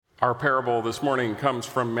Our parable this morning comes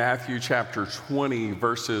from Matthew chapter 20,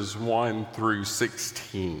 verses 1 through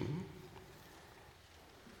 16.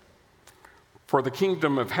 For the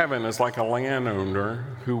kingdom of heaven is like a landowner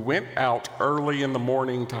who went out early in the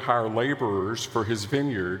morning to hire laborers for his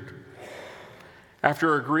vineyard.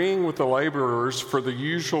 After agreeing with the laborers for the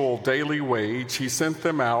usual daily wage, he sent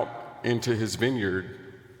them out into his vineyard.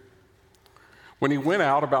 When he went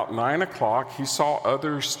out about 9 o'clock, he saw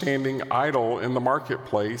others standing idle in the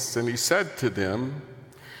marketplace, and he said to them,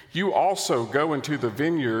 "You also go into the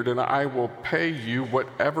vineyard, and I will pay you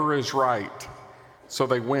whatever is right." So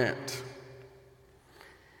they went.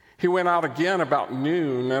 He went out again about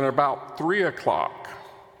noon and about 3 o'clock,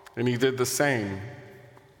 and he did the same.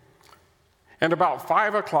 And about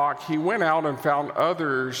 5 o'clock, he went out and found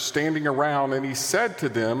others standing around, and he said to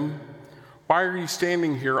them, "Why are you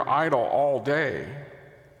standing here idle all day?"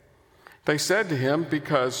 They said to him,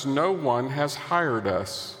 "Because no one has hired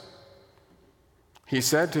us." He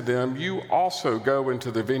said to them, "You also go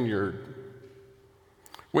into the vineyard."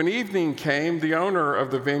 When evening came, the owner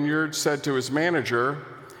of the vineyard said to his manager,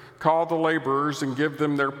 "Call the laborers and give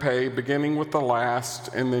them their pay, beginning with the last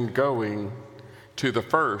and then going to the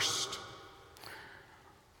first."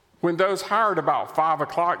 When those hired about 5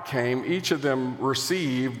 o'clock came, each of them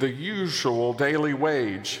received the usual daily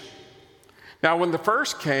wage. Now, when the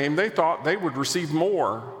first came, they thought they would receive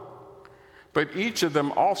more, but each of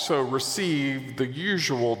them also received the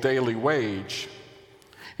usual daily wage.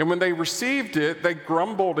 And when they received it, they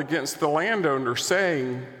grumbled against the landowner,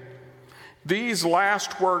 saying, "These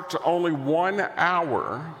last worked only 1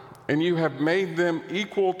 hour, and you have made them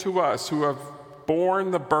equal to us who have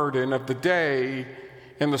borne the burden of the day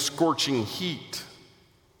and the scorching heat."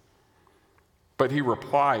 But he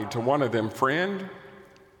replied to one of them, "Friend,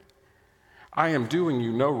 I am doing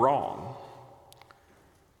you no wrong.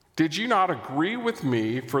 Did you not agree with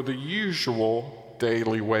me for the usual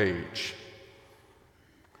daily wage?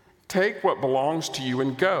 Take what belongs to you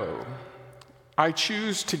and go. I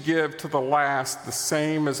choose to give to the last the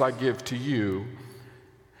same as I give to you.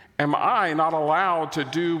 Am I not allowed to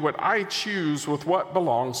do what I choose with what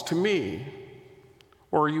belongs to me?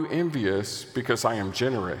 Or are you envious because I am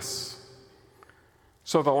generous?"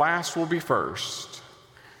 So the last will be first,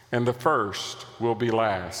 and the first will be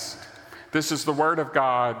last. This is the word of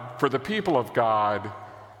God for the people of God.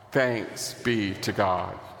 Thanks be to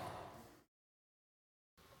God.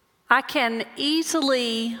 I can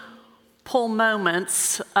easily pull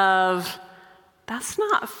moments of, "That's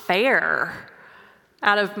not fair,"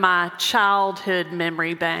 out of my childhood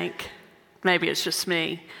memory bank. Maybe it's just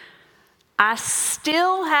me. I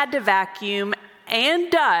still had to vacuum and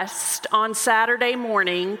dust on Saturday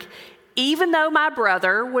morning, even though my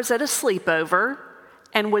brother was at a sleepover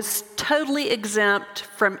and was totally exempt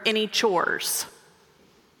from any chores.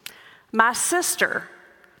 My sister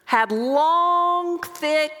had long,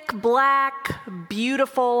 thick, black,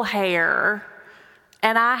 beautiful hair,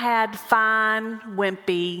 and I had fine,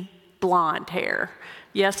 wimpy, blonde hair.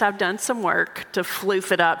 Yes, I've done some work to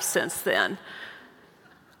floof it up since then.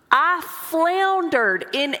 I floundered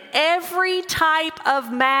in every type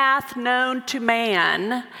of math known to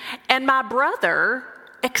man, and my brother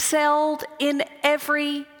excelled in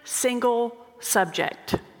every single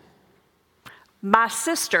subject. My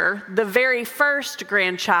sister, the very first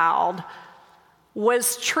grandchild,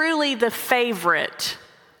 was truly the favorite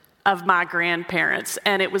of my grandparents,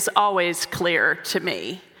 and it was always clear to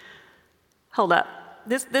me. Hold up.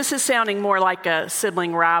 This is sounding more like a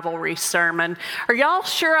sibling rivalry sermon. Are y'all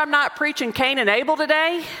sure I'm not preaching Cain and Abel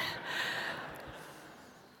today?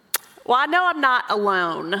 Well, I know I'm not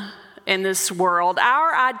alone in this world.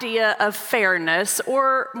 Our idea of fairness,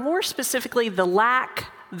 or more specifically, the lack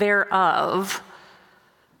thereof,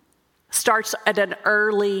 starts at an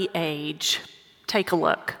early age. Take a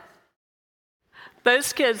look.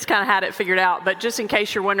 Those kids kind of had it figured out, but just in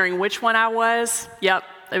case you're wondering which one I was, yep.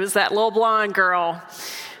 It was that little blonde girl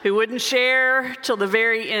who wouldn't share till the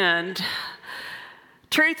very end.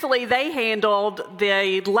 Truthfully, they handled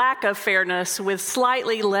the lack of fairness with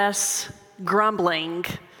slightly less grumbling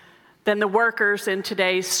than the workers in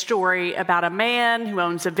today's story about a man who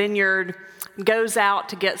owns a vineyard and goes out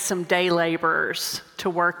to get some day laborers to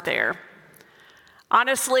work there.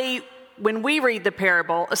 Honestly, when we read the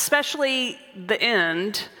parable, especially the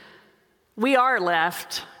end, we are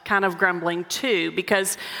left kind of grumbling too,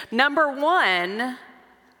 because number one,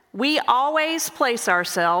 we always place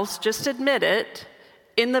ourselves, just admit it,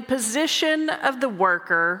 in the position of the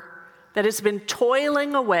worker that has been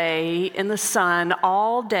toiling away in the sun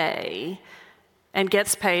all day and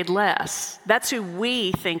gets paid less. That's who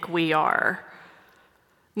we think we are.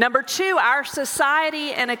 Number two, our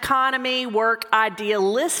society and economy work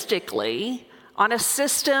idealistically on a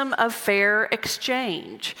system of fair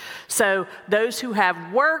exchange. So those who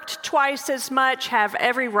have worked twice as much have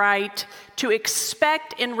every right to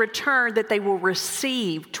expect in return that they will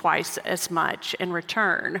receive twice as much in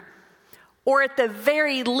return. Or at the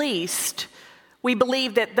very least, we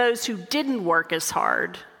believe that those who didn't work as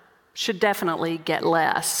hard should definitely get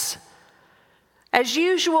less. As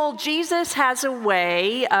usual, Jesus has a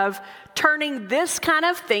way of turning this kind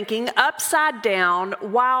of thinking upside down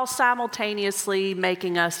while simultaneously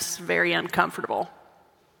making us very uncomfortable.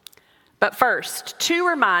 But first, two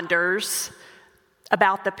reminders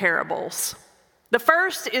about the parables. The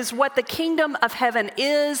first is what the kingdom of heaven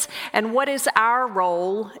is and what is our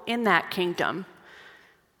role in that kingdom.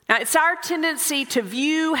 Now, it's our tendency to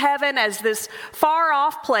view heaven as this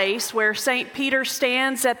far-off place where St. Peter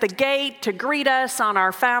stands at the gate to greet us on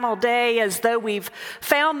our final day as though we've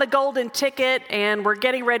found the golden ticket and we're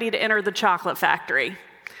getting ready to enter the chocolate factory.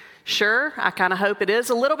 Sure, I kind of hope it is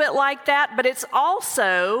a little bit like that, but it's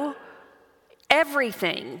also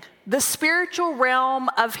everything, the spiritual realm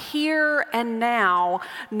of here and now,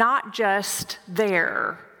 not just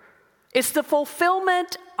there. It's the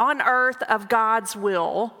fulfillment on earth of God's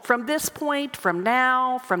will from this point, from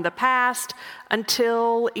now, from the past,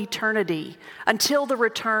 until eternity, until the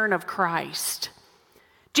return of Christ.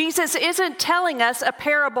 Jesus isn't telling us a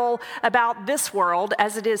parable about this world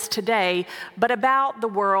as it is today, but about the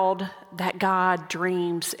world that God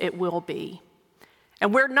dreams it will be.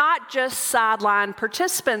 And we're not just sideline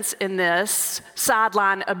participants in this,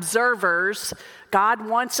 sideline observers. God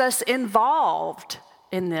wants us involved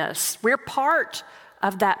in this. We're part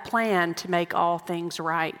of that plan to make all things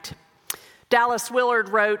right. Dallas Willard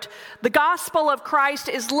wrote, "The gospel of Christ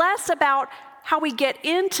is less about how we get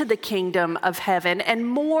into the kingdom of heaven and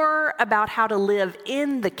more about how to live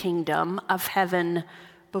in the kingdom of heaven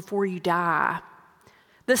before you die."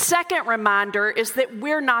 The second reminder is that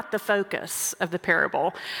we're not the focus of the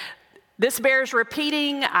parable. This bears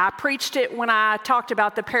repeating. I preached it when I talked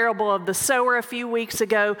about the parable of the sower a few weeks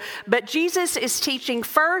ago. But Jesus is teaching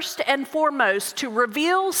first and foremost to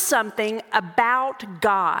reveal something about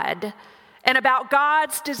God and about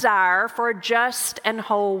God's desire for a just and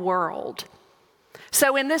whole world.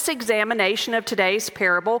 So in this examination of today's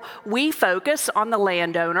parable, we focus on the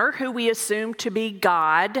landowner, who we assume to be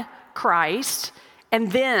God, Christ,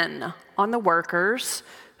 and then on the workers,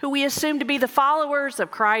 who we assume to be the followers of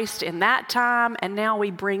Christ in that time, and now we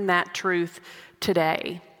bring that truth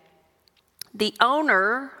today. The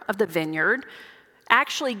owner of the vineyard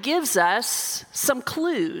actually gives us some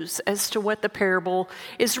clues as to what the parable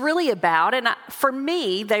is really about, and for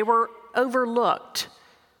me, they were overlooked.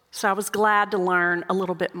 So I was glad to learn a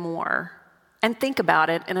little bit more and think about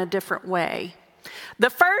it in a different way. The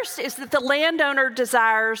first is that the landowner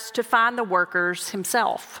desires to find the workers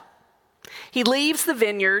himself. He leaves the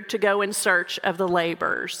vineyard to go in search of the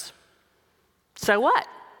laborers. So what?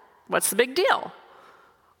 What's the big deal?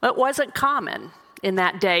 Well, it wasn't common in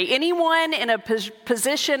that day. Anyone in a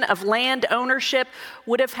position of land ownership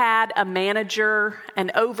would have had a manager,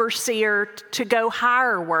 an overseer to go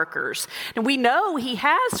hire workers. And we know he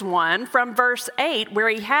has one from verse 8 where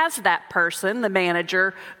he has that person, the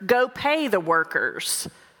manager, go pay the workers.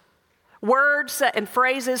 Words and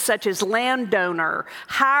phrases such as landowner,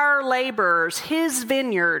 hire laborers, his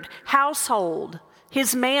vineyard, household,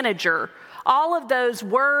 his manager, all of those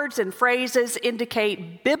words and phrases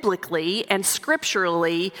indicate biblically and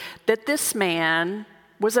scripturally that this man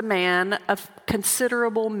was a man of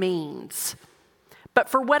considerable means. But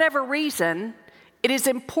for whatever reason, it is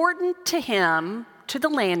important to him, to the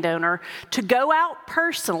landowner, to go out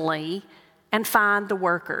personally and find the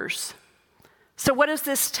workers. So what does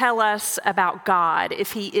this tell us about God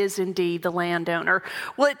if he is indeed the landowner?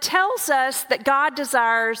 Well, it tells us that God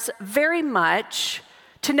desires very much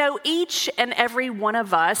to know each and every one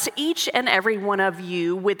of us, each and every one of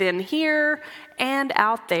you within here and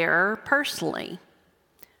out there personally.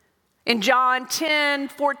 In John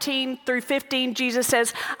 10:14 through 15, Jesus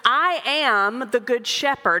says, "I am the good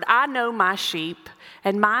shepherd. I know my sheep,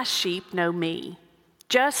 and my sheep know me,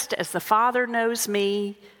 just as the Father knows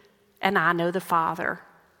me, and I know the Father.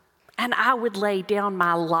 And I would lay down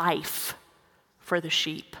my life for the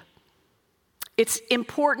sheep." It's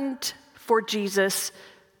important for Jesus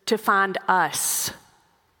to find us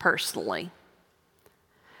personally.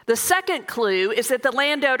 The second clue is that the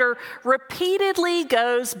landowner repeatedly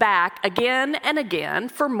goes back again and again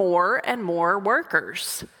for more and more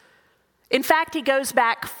workers. In fact, he goes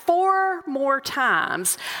back 4 more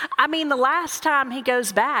times. I mean, the last time he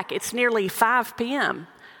goes back, it's nearly 5 p.m.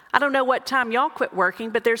 I don't know what time y'all quit working,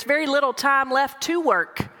 but there's very little time left to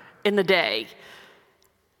work in the day.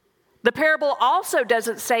 The parable also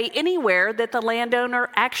doesn't say anywhere that the landowner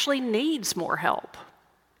actually needs more help.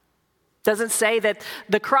 Doesn't say that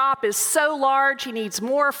the crop is so large he needs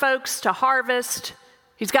more folks to harvest.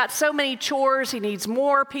 He's got so many chores he needs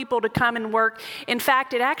more people to come and work. In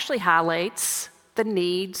fact, it actually highlights the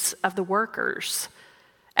needs of the workers.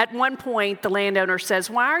 At one point, the landowner says,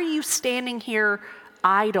 "Why are you standing here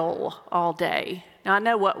idle all day?" Now, I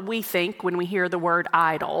know what we think when we hear the word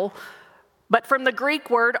idle, but from the Greek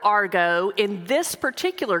word argo, in this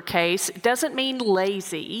particular case, it doesn't mean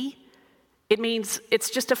lazy. It means it's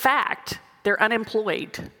just a fact. They're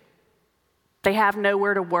unemployed. They have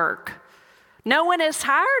nowhere to work. No one has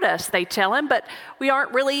hired us, they tell him, but we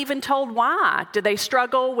aren't really even told why. Do they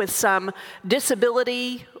struggle with some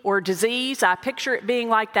disability or disease? I picture it being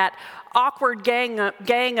like that awkward game of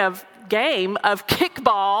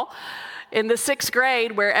kickball in the 6th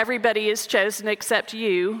grade where everybody is chosen except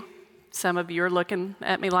you. Some of you are looking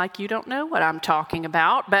at me like you don't know what I'm talking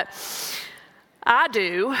about, but I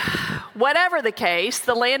do. Whatever the case,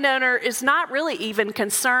 the landowner is not really even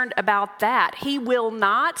concerned about that. He will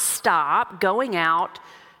not stop going out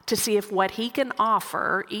to see if what he can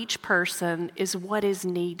offer each person is what is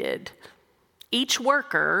needed. Each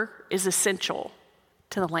worker is essential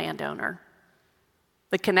to the landowner.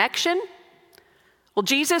 The connection? Well,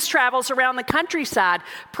 Jesus travels around the countryside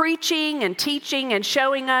preaching and teaching and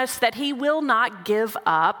showing us that he will not give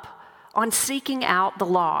up on seeking out the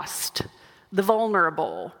lost, the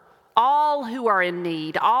vulnerable, all who are in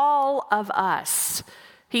need, all of us.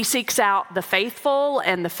 He seeks out the faithful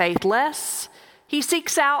and the faithless. He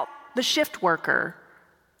seeks out the shift worker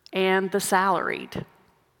and the salaried.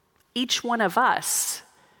 Each one of us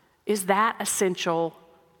is that essential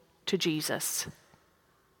to Jesus.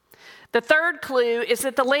 The third clue is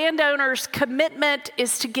that the landowner's commitment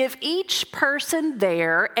is to give each person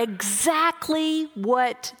there exactly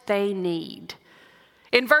what they need.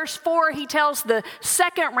 In verse 4, he tells the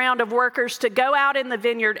second round of workers to go out in the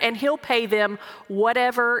vineyard and he'll pay them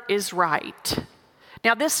whatever is right.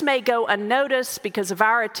 Now, this may go unnoticed because of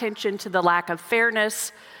our attention to the lack of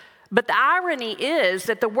fairness, but the irony is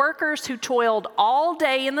that the workers who toiled all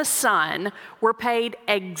day in the sun were paid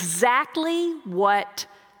exactly what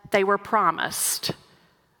they were promised,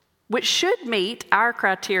 which should meet our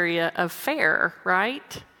criteria of fair,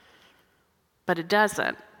 right? But it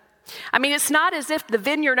doesn't. I mean, it's not as if the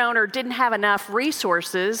vineyard owner didn't have enough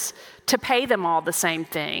resources to pay them all the same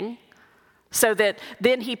thing, so that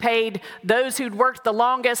then he paid those who'd worked the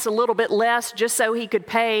longest a little bit less just so he could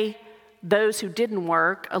pay those who didn't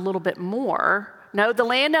work a little bit more. No, the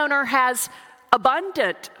landowner has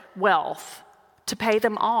abundant wealth to pay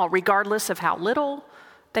them all, regardless of how little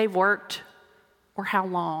they've worked or how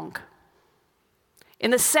long.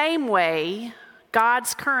 In the same way,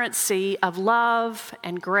 God's currency of love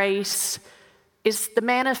and grace is the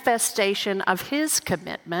manifestation of his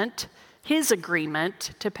commitment, his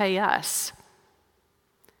agreement to pay us.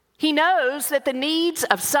 He knows that the needs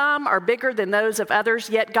of some are bigger than those of others,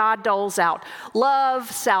 yet God doles out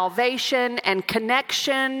love, salvation, and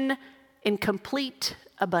connection in complete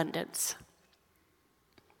abundance.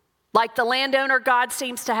 Like the landowner, God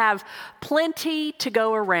seems to have plenty to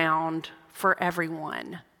go around for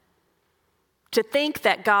everyone. To think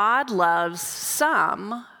that God loves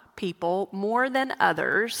some people more than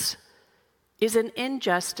others is an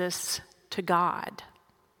injustice to God.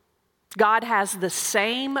 God has the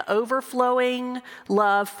same overflowing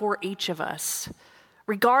love for each of us,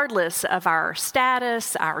 regardless of our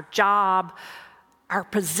status, our job, our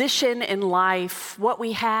position in life, what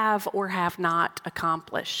we have or have not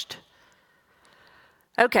accomplished.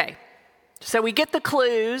 Okay, so we get the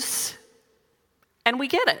clues and we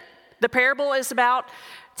get it. The parable is about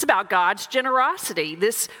God's generosity.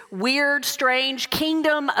 This weird, strange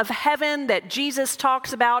kingdom of heaven that Jesus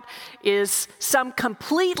talks about is some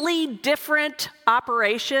completely different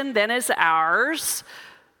operation than is ours.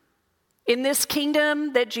 In this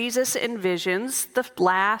kingdom that Jesus envisions, the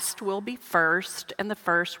last will be first and the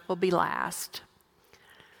first will be last.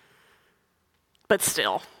 But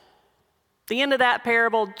still, the end of that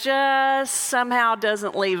parable just somehow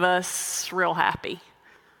doesn't leave us real happy.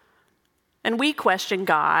 And we question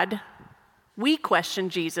God. We question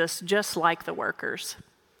Jesus just like the workers.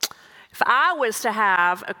 If I was to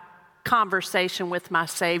have a conversation with my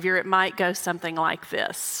Savior, it might go something like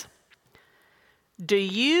this. Do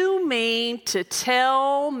you mean to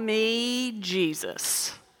tell me,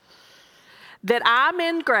 Jesus, that I'm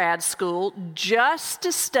in grad school just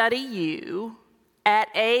to study you at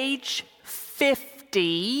age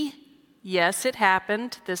 50 yes, it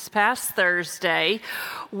happened this past Thursday,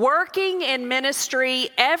 working in ministry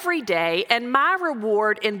every day, and my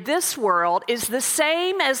reward in this world is the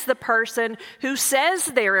same as the person who says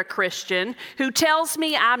they're a Christian, who tells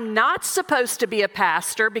me I'm not supposed to be a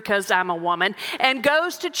pastor because I'm a woman, and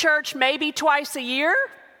goes to church maybe twice a year?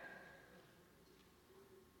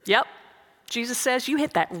 Yep, Jesus says you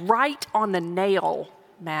hit that right on the nail,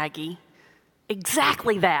 Maggie.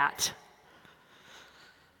 Exactly that.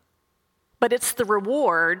 But it's the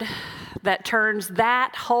reward that turns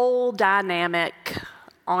that whole dynamic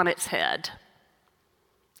on its head.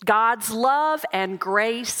 God's love and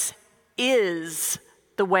grace is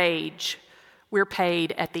the wage we're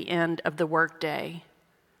paid at the end of the workday.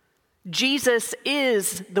 Jesus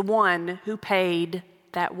is the one who paid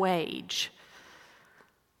that wage.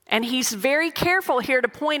 And he's very careful here to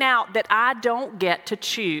point out that I don't get to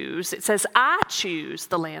choose. It says, I choose,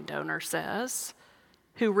 the landowner says,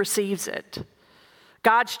 who receives it.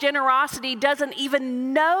 God's generosity doesn't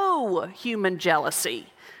even know human jealousy.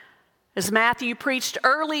 As Matthew preached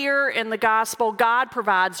earlier in the gospel, God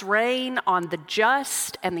provides rain on the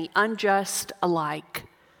just and the unjust alike.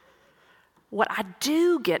 What I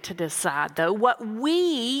do get to decide, though, what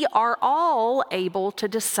we are all able to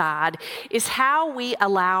decide, is how we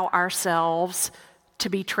allow ourselves to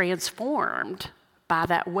be transformed by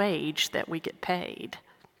that wage that we get paid.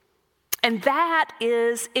 And that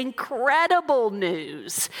is incredible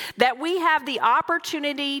news, that we have the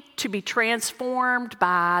opportunity to be transformed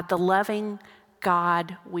by the loving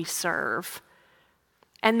God we serve.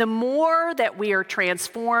 And the more that we are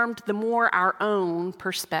transformed, the more our own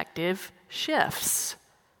perspective shifts.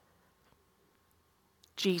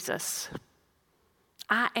 Jesus,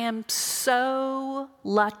 I am so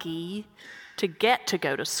lucky to get to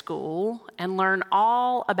go to school and learn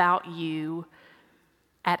all about you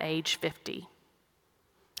at age 50.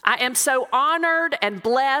 I am so honored and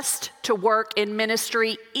blessed to work in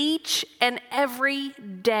ministry each and every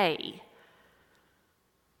day.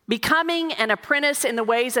 Becoming an apprentice in the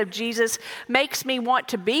ways of Jesus makes me want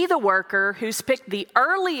to be the worker who's picked the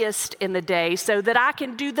earliest in the day so that I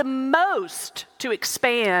can do the most to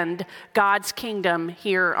expand God's kingdom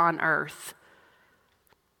here on earth.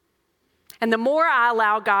 And the more I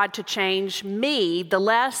allow God to change me, the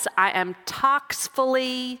less I am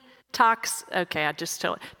toxically,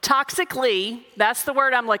 that's the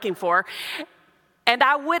word I'm looking for. And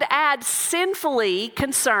I would add sinfully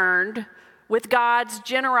concerned with God's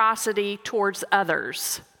generosity towards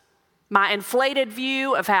others. My inflated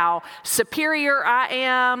view of how superior I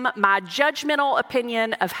am, my judgmental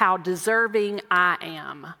opinion of how deserving I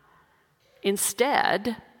am.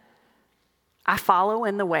 Instead, I follow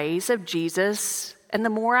in the ways of Jesus, and the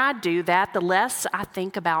more I do that, the less I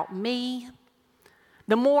think about me.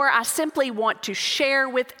 The more I simply want to share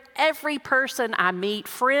with every person I meet,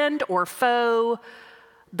 friend or foe,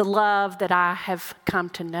 the love that I have come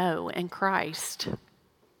to know in Christ.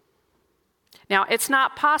 Now, it's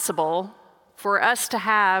not possible for us to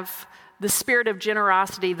have the spirit of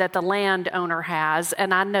generosity that the landowner has,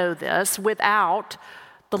 and I know this, without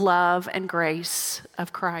the love and grace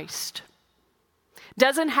of Christ.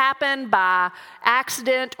 Doesn't happen by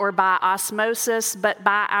accident or by osmosis, but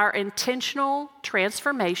by our intentional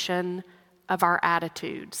transformation of our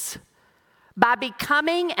attitudes. By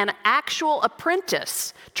becoming an actual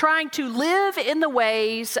apprentice, trying to live in the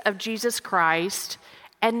ways of Jesus Christ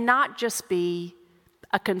and not just be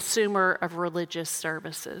a consumer of religious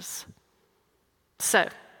services. So,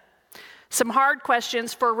 some hard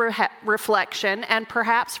questions for reflection and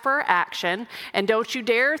perhaps for action. And don't you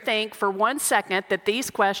dare think for 1 second that these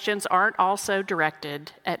questions aren't also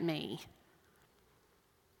directed at me.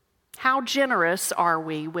 How generous are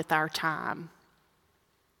we with our time?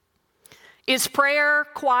 Is prayer,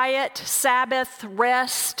 quiet, Sabbath,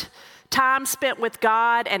 rest, time spent with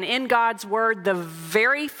God and in God's Word the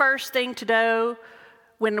very first thing to do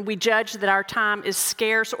when we judge that our time is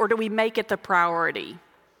scarce, or do we make it the priority?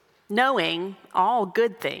 Knowing all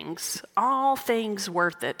good things, all things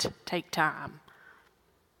worth it, take time.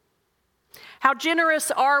 How generous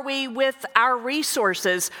are we with our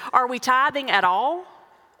resources? Are we tithing at all?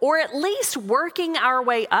 Or at least working our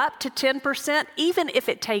way up to 10%, even if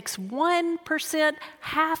it takes 1%,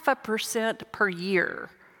 0.5% per year?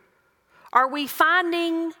 Are we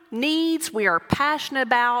finding needs we are passionate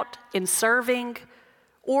about in serving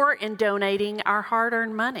or in donating our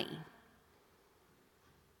hard-earned money?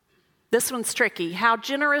 This one's tricky. How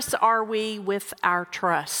generous are we with our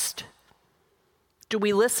trust? Do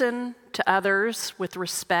we listen to others with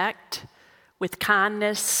respect, with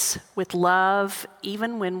kindness, with love,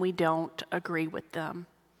 even when we don't agree with them?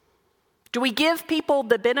 Do we give people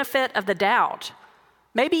the benefit of the doubt?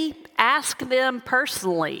 Maybe ask them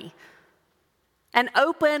personally and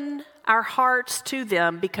open our hearts to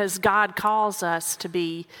them because God calls us to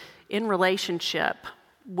be in relationship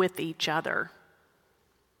with each other.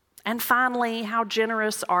 And finally, how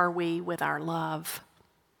generous are we with our love?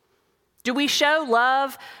 Do we show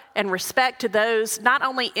love and respect to those not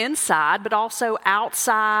only inside but also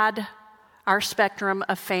outside our spectrum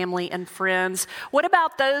of family and friends? What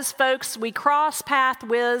about those folks we cross paths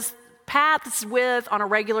with on a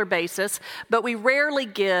regular basis, but we rarely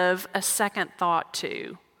give a second thought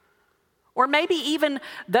to? Or maybe even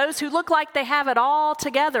those who look like they have it all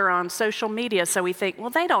together on social media, so we think, well,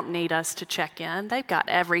 they don't need us to check in. They've got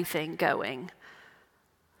everything going.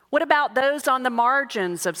 What about those on the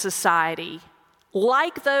margins of society,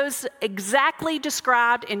 like those exactly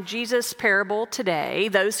described in Jesus' parable today,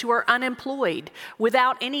 those who are unemployed,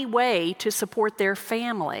 without any way to support their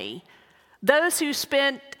family? Those who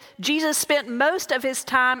Jesus spent most of his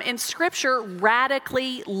time in Scripture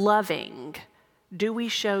radically loving. Do we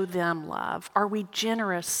show them love? Are we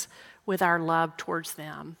generous with our love towards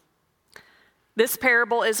them? This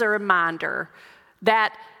parable is a reminder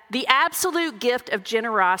that the absolute gift of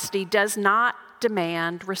generosity does not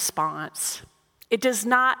demand response. It does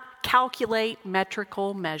not calculate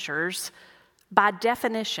metrical measures. By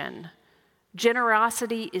definition,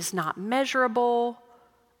 generosity is not measurable,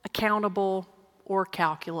 accountable, or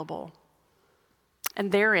calculable.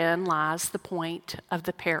 And therein lies the point of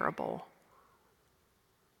the parable.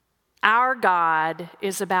 Our God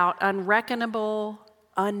is about unreckonable,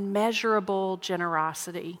 unmeasurable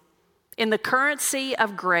generosity in the currency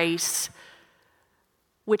of grace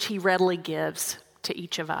which he readily gives to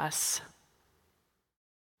each of us.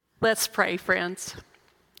 Let's pray, friends.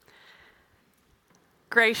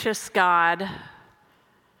 Gracious God,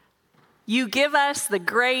 you give us the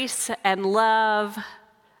grace and love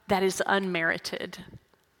that is unmerited,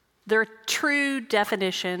 the true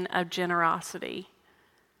definition of generosity.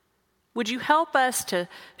 Would you help us to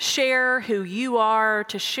share who you are,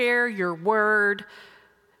 to share your word,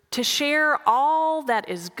 to share all that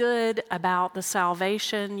is good about the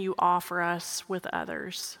salvation you offer us with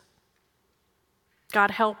others?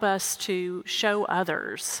 God, help us to show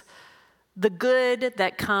others the good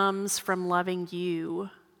that comes from loving you,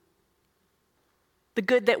 the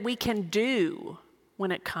good that we can do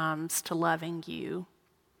when it comes to loving you,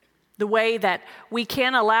 the way that we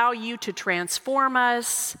can allow you to transform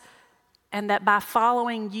us, and that by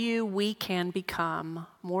following you, we can become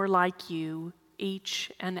more like you each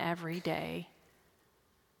and every day.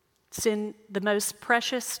 It's in the most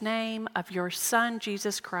precious name of your Son,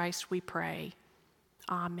 Jesus Christ, we pray.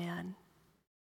 Amen.